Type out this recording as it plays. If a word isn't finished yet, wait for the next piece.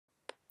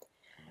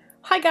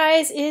Hi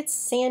guys, it's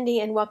Sandy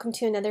and welcome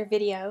to another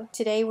video.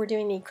 Today we're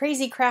doing the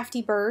Crazy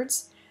Crafty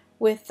Birds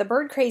with the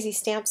Bird Crazy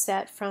stamp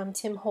set from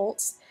Tim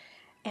Holtz,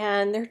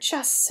 and they're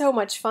just so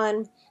much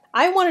fun.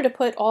 I wanted to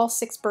put all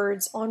 6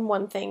 birds on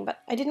one thing,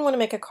 but I didn't want to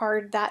make a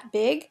card that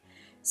big,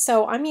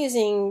 so I'm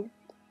using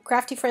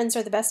Crafty Friends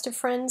Are the Best of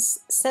Friends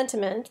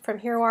sentiment from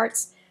Hero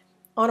Arts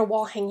on a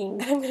wall hanging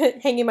that I'm going to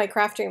hang in my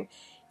craft room.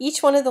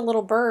 Each one of the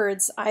little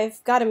birds,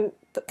 I've got them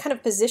kind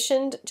of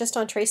positioned just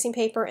on tracing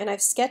paper, and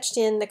I've sketched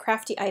in the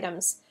crafty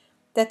items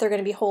that they're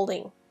going to be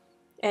holding.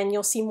 And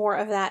you'll see more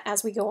of that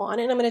as we go on.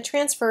 And I'm going to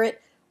transfer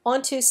it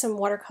onto some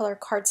watercolor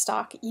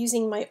cardstock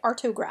using my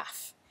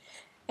Artograph.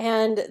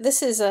 And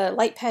this is a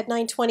Lightpad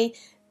 920.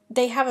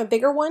 They have a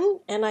bigger one,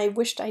 and I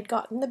wished I'd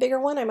gotten the bigger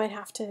one. I might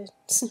have to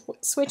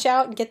switch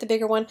out and get the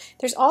bigger one.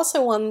 There's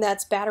also one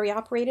that's battery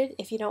operated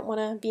if you don't want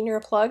to be near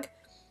a plug.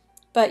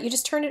 But you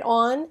just turn it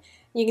on.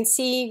 You can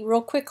see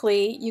real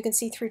quickly, you can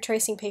see through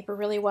tracing paper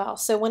really well.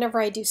 So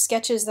whenever I do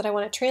sketches that I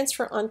want to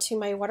transfer onto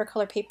my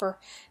watercolor paper,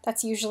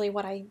 that's usually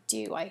what I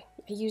do. I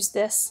use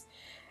this.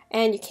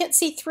 And you can't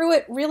see through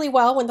it really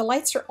well when the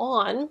lights are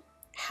on.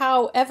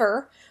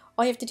 However,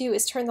 all you have to do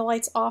is turn the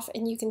lights off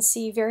and you can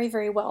see very,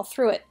 very well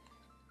through it.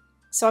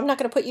 So I'm not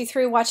going to put you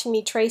through watching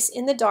me trace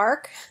in the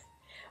dark,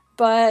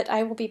 but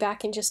I will be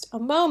back in just a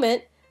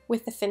moment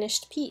with the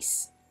finished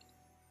piece.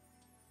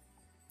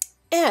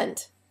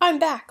 And I'm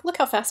back. Look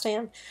how fast I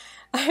am.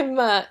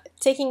 I'm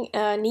taking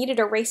a kneaded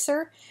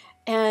eraser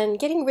and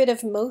getting rid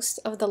of most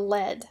of the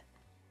lead.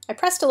 I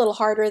pressed a little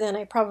harder than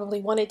I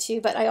probably wanted to,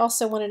 but I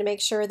also wanted to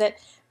make sure that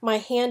my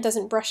hand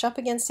doesn't brush up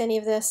against any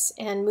of this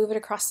and move it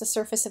across the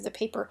surface of the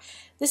paper.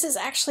 This is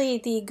actually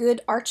the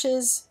Good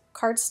Arches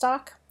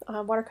cardstock,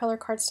 watercolor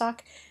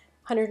cardstock,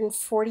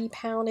 140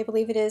 pound, I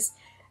believe it is.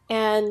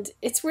 And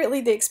it's really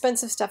the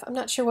expensive stuff. I'm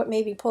not sure what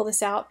made me pull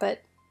this out,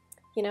 but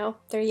you know,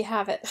 there you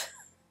have it.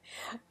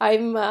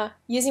 I'm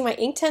using my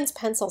inktense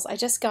pencils. I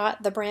just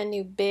got the brand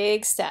new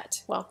big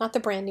set. Well, not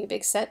the brand new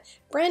big set,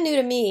 brand new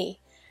to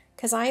me,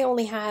 because I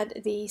only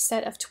had the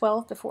set of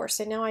 12 before,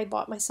 so now I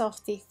bought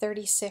myself the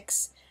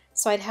 36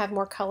 so I'd have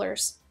more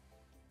colors.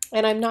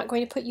 And I'm not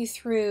going to put you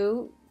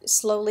through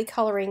slowly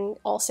coloring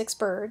all 6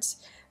 birds,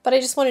 but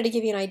I just wanted to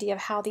give you an idea of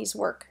how these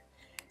work.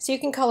 So you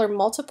can color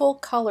multiple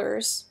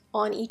colors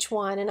on each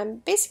one, and I'm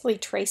basically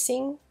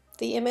tracing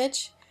the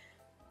image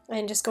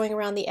and just going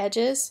around the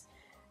edges.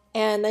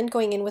 And then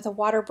going in with a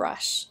water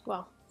brush.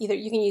 Well, either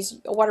you can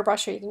use a water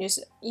brush or you can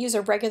use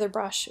a regular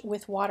brush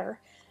with water.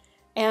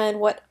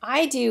 And what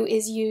I do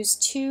is use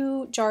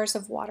 2 jars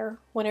of water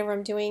whenever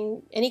I'm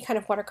doing any kind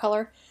of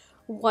watercolor.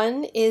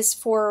 One is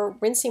for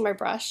rinsing my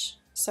brush,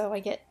 so I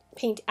get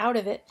paint out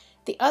of it.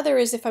 The other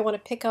is if I want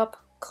to pick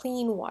up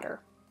clean water.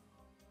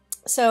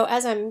 So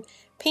as I'm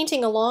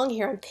painting along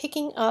here, I'm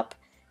picking up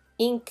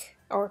ink,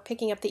 or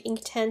picking up the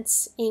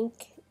Inktense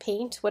ink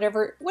paint,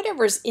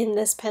 whatever's in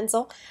this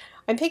pencil.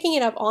 I'm picking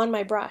it up on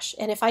my brush,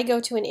 and if I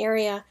go to an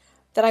area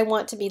that I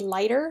want to be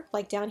lighter,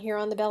 like down here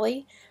on the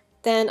belly,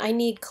 then I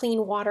need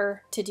clean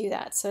water to do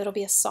that, so it'll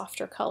be a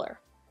softer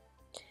color.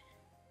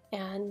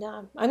 And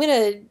I'm going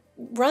to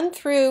run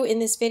through in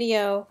this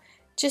video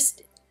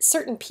just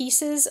certain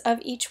pieces of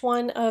each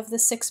one of the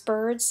 6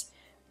 birds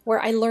where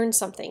I learned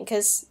something,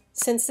 because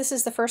since this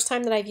is the first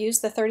time that I've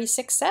used the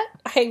 36 set,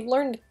 I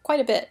learned quite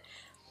a bit.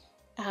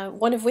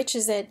 One of which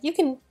is that you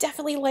can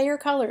definitely layer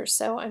colors.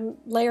 So I'm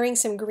layering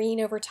some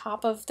green over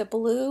top of the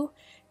blue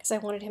because I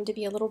wanted him to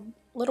be a little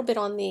bit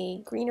on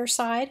the greener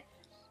side.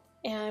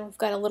 And we've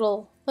got a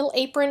little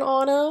apron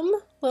on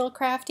him, little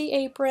crafty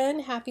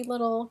apron, happy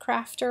little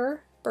crafter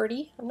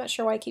birdie. I'm not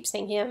sure why I keep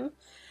saying him.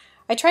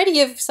 I try to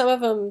give some of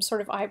them sort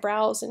of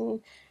eyebrows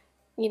and,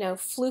 you know,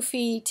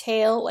 floofy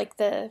tail, like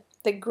the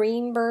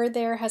green bird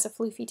there has a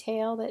floofy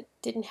tail that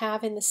didn't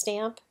have in the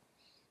stamp.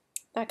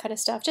 That kind of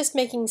stuff. Just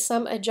making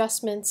some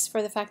adjustments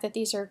for the fact that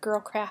these are girl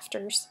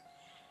crafters.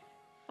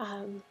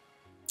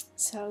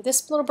 So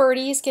this little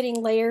birdie is getting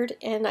layered,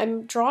 and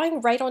I'm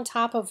drawing right on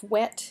top of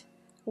wet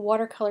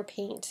watercolor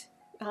paint.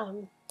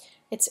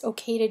 It's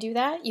okay to do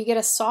that. You get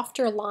a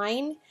softer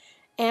line,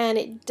 and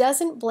it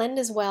doesn't blend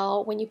as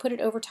well when you put it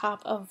over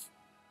top of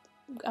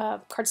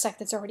cardstock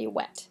that's already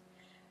wet.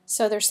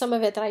 So there's some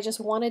of it that I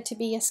just wanted to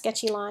be a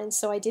sketchy line,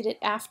 so I did it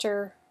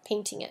after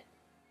painting it.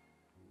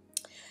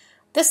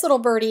 This little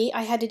birdie,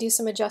 I had to do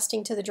some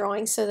adjusting to the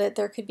drawing so that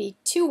there could be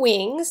 2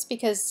 wings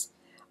because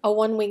a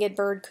one-winged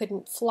bird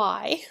couldn't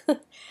fly.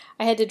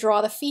 I had to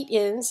draw the feet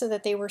in so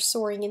that they were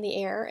soaring in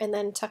the air and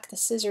then tuck the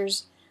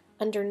scissors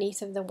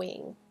underneath of the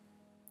wing.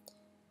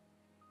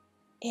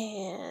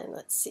 And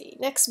let's see,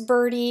 next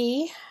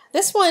birdie.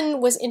 This one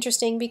was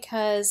interesting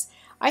because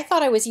I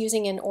thought I was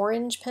using an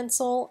orange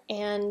pencil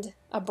and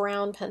a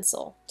brown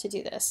pencil to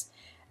do this.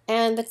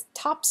 And the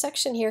top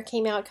section here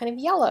came out kind of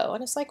yellow,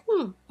 and it's like,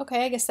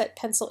 okay, I guess that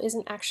pencil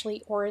isn't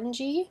actually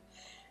orangey.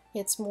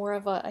 It's more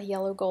of a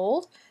yellow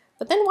gold.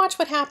 But then watch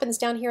what happens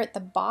down here at the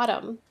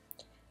bottom.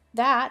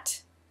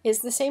 That is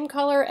the same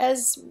color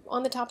as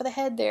on the top of the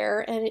head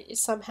there, and it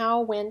somehow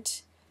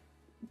went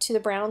to the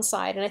brown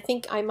side. And I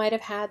think I might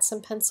have had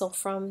some pencil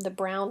from the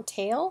brown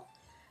tail.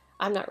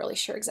 I'm not really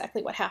sure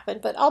exactly what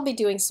happened, but I'll be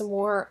doing some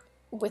more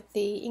with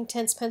the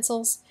inktense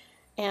pencils,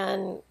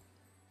 and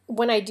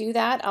when I do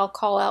that, I'll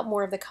call out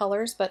more of the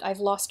colors, but I've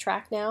lost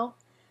track now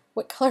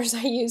what colors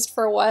I used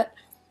for what,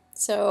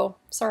 so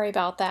sorry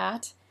about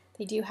that.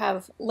 They do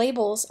have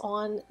labels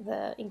on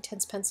the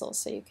inktense pencils,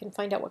 so you can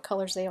find out what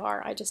colors they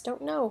are. I just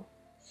don't know.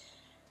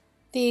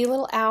 The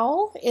little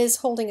owl is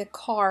holding a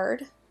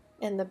card,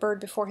 and the bird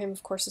before him,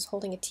 of course, is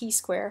holding a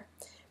T-square.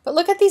 But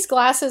look at these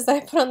glasses that I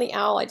put on the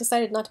owl. I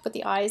decided not to put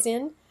the eyes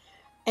in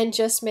and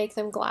just make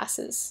them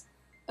glasses.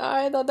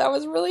 I thought that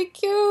was really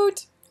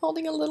cute,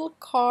 holding a little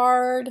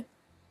card.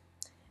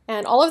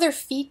 And all of their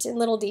feet and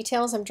little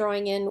details I'm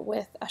drawing in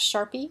with a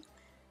Sharpie.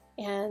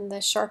 And the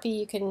Sharpie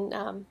you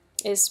can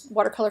is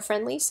watercolor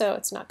friendly, so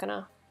it's not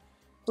gonna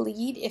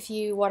bleed if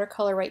you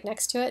watercolor right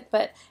next to it.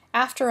 But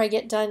after I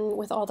get done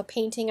with all the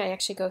painting, I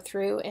actually go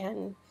through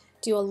and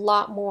do a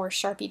lot more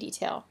Sharpie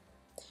detail.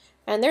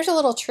 And there's a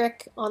little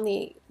trick on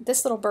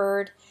this little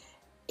bird.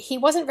 He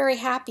wasn't very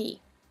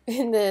happy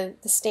in the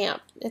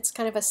stamp. It's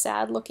kind of a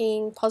sad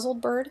looking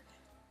puzzled bird,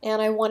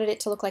 and I wanted it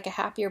to look like a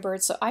happier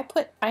bird, so I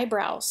put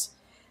eyebrows.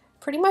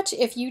 Pretty much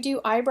if you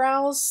do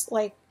eyebrows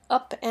like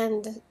up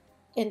and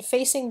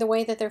facing the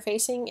way that they're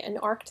facing and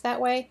arced that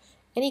way,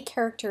 any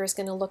character is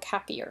going to look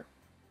happier.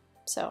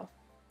 So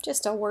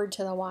just a word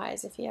to the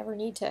wise, if you ever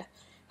need to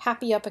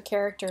happy up a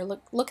character,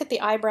 look at the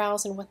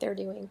eyebrows and what they're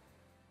doing.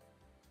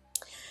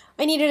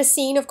 I needed a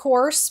scene, of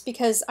course,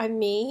 because I'm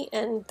me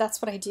and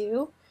that's what I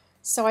do.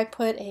 So I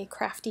put a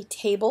crafty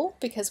table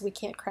because we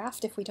can't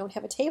craft if we don't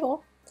have a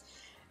table.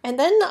 And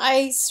then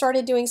I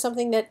started doing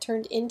something that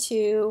turned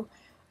into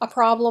a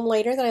problem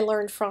later that I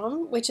learned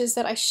from, which is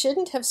that I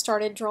shouldn't have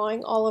started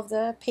drawing all of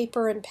the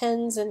paper and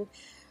pens and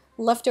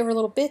leftover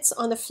little bits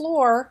on the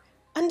floor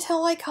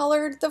until I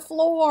colored the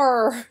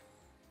floor.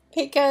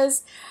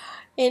 Because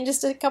in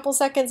just a couple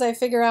seconds I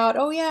figure out,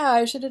 oh yeah,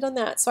 I should have done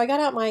that. So I got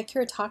out my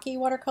Kuretake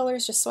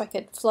watercolors just so I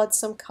could flood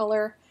some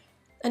color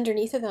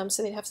underneath of them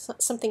so they'd have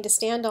something to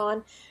stand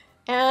on.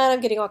 And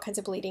I'm getting all kinds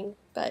of bleeding,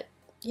 but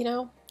you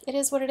know, it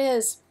is what it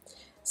is.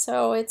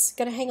 So it's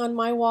gonna hang on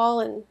my wall,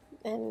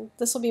 and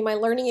this will be my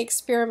learning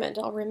experiment.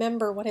 I'll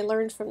remember what I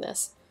learned from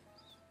this.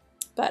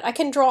 But I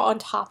can draw on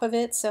top of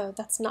it, so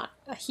that's not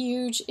a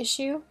huge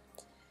issue.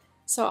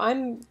 So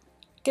I'm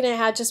gonna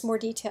add just more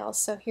details.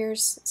 So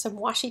here's some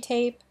washi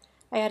tape.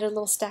 I added a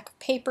little stack of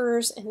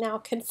papers and now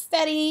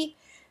confetti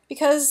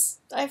because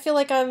I feel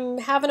like I'm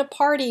having a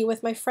party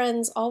with my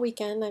friends all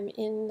weekend. I'm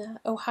in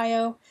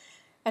Ohio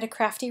at a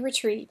crafty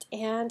retreat,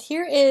 and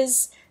here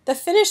is the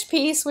finished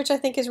piece, which I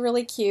think is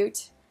really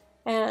cute.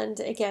 And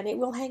again, it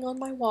will hang on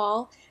my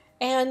wall.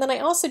 And then I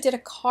also did a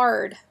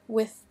card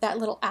with that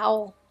little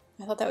owl.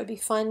 I thought that would be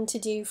fun to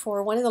do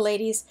for one of the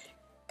ladies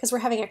because we're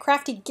having a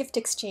crafty gift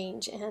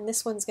exchange, and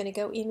this one's going to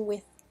go in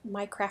with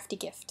my crafty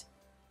gift.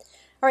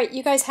 All right,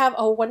 you guys have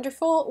a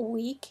wonderful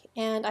week,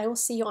 and I will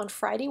see you on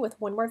Friday with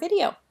one more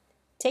video.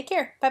 Take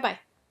care. Bye-bye.